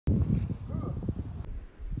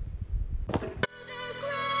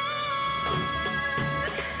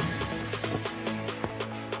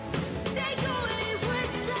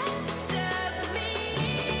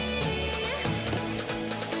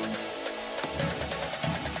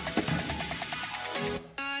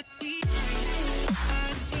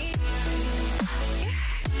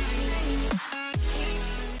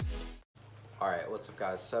Alright, what's up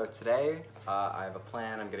guys? So today I have a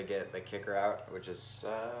plan. I'm going to get the kicker out, which is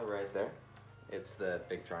right there. It's the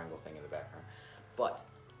big triangle thing in the background. But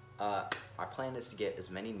our plan is to get as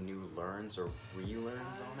many new learns or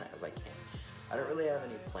relearns on it as I can. I don't really have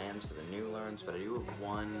any plans for the new learns, but I do have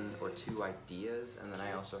 1 or 2 ideas, and then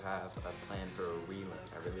I also have a plan for a relearn.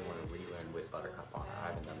 I really want to relearn with Buttercup on it. I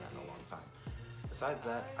haven't done that in a long time. Besides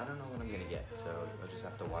that, I don't know what I'm going to get, so you'll just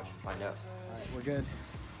have to watch and find out. Alright, we're good.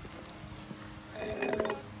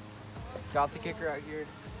 Got the kicker out here.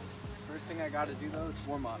 First thing I gotta do though is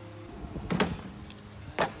warm up.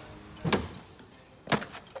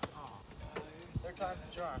 Third time's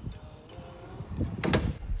the charm.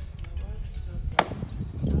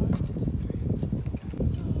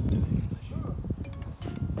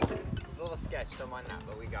 It's a little sketch, don't mind that,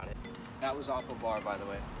 but we got it. That was aqua bar, by the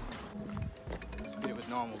way. Let's get it with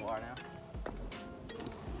normal bar now.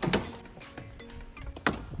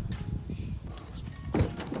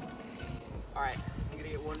 Alright, I'm gonna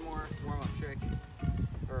get 1 more warm-up trick,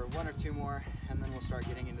 or 1 or 2 more, and then we'll start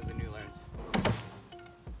getting into the new learns.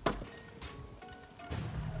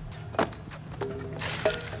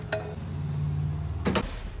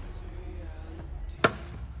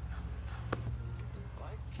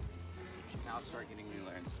 Now I'll start getting new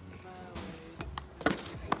learns.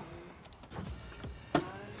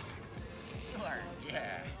 Learn,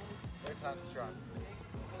 yeah! Third time's the charm.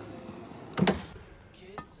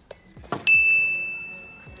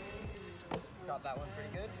 Got that one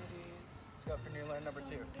pretty good. Let's go for new learn number 2.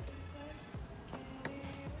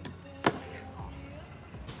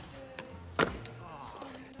 Do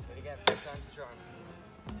it again, 3 times the charm.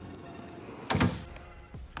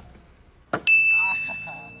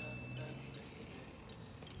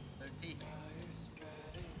 Third T.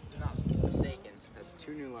 Not mistaken. That's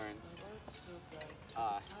 2 new learns.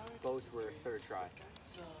 Both were 3rd try.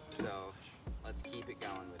 So let's keep it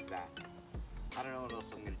going with that. I don't know what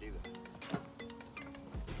else I'm gonna do though.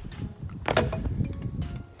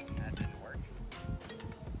 That didn't work.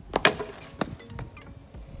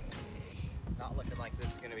 Not looking like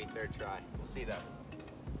this is gonna be 3rd try. We'll see though.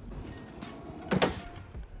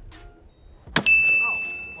 Oh,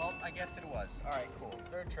 well, I guess it was. Alright, cool.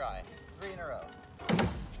 3rd try. 3 in a row.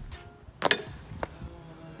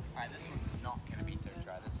 Alright, this one's not gonna be 3rd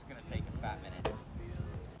try. This is gonna take a fat minute.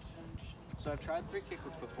 So I've tried 3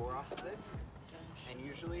 kicklets before off of this, and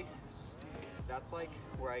usually that's like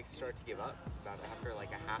where I start to give up. It's about after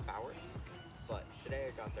like a half hour. But today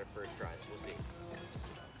I got their 1st try, so we'll see.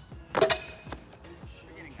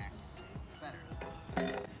 We're getting there. Better.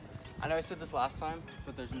 I know I said this last time,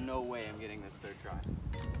 but there's no way I'm getting this 3rd try.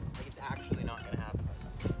 Like, it's actually not gonna happen this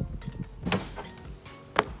time.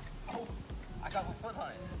 Oh, I got my foot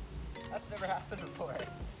on it. That's never happened before.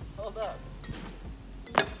 Hold up.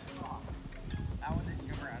 Oh, that one didn't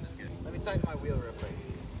come around as good. Let me tighten my wheel real quick.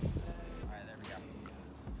 Alright, there we go.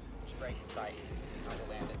 Which brake is tight. How to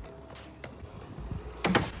land it.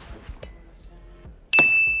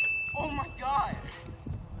 Oh my god!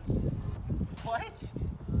 What?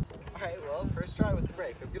 Alright, well, 1st try with the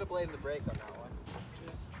brake. I'm gonna blame the brake on that one.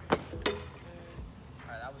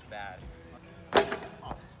 Alright, that was bad.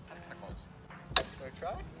 Oh, that's kinda close. 3rd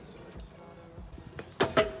try?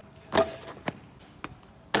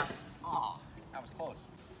 Oh, that was close.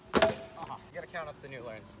 You gotta count up the new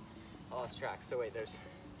learns. I lost track. So wait, there's...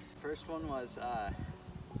 First one was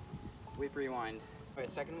whip rewind. Okay,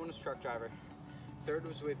 2nd one was truck driver. 3rd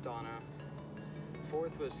was whip Donna.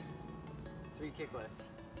 4th was 3 kickless.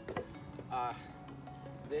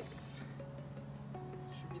 This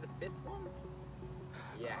should be the 5th one?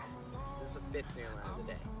 Yeah, this is the 5th new learn of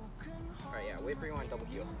the day. Alright, yeah, whip rewind double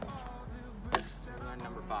heel. New learn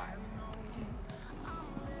number 5.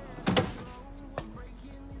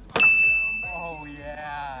 Oh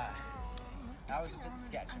yeah! That was a bit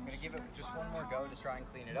sketch. I'm gonna give it just 1 more go to try and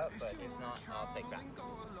clean it up, but if not, I'll take that.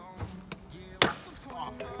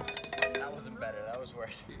 Oh, that wasn't better, that was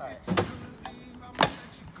worse. Alright.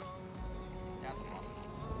 That's awesome.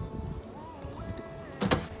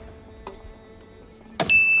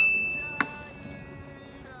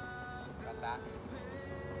 Got that.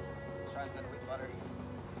 Let's try and send it with butter.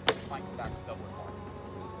 Might come back to double it more.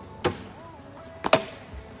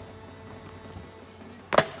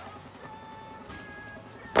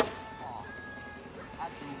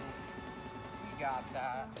 got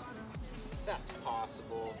that. That's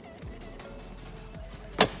possible.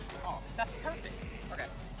 Oh, that's perfect. Okay.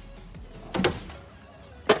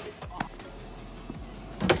 Oh.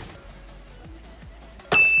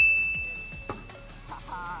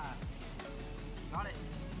 Haha. Got it.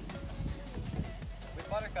 With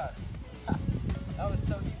buttercut. That was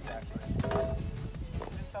so easy, actually.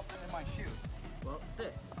 Did something in my shoe. Well,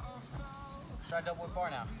 sit. Try double with bar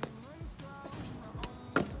now.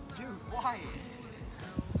 Dude, why?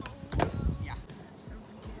 Yeah.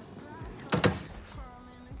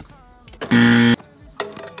 I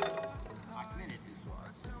committed.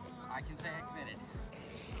 I can say I committed.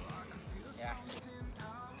 Yeah.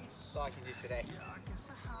 That's all I can do today.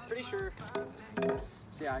 Pretty sure.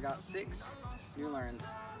 So yeah, I got 6 new learns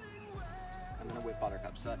and then a whip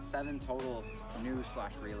buttercup. So that's 7 total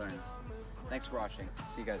new/relearns. Thanks for watching.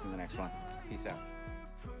 See you guys in the next one. Peace out.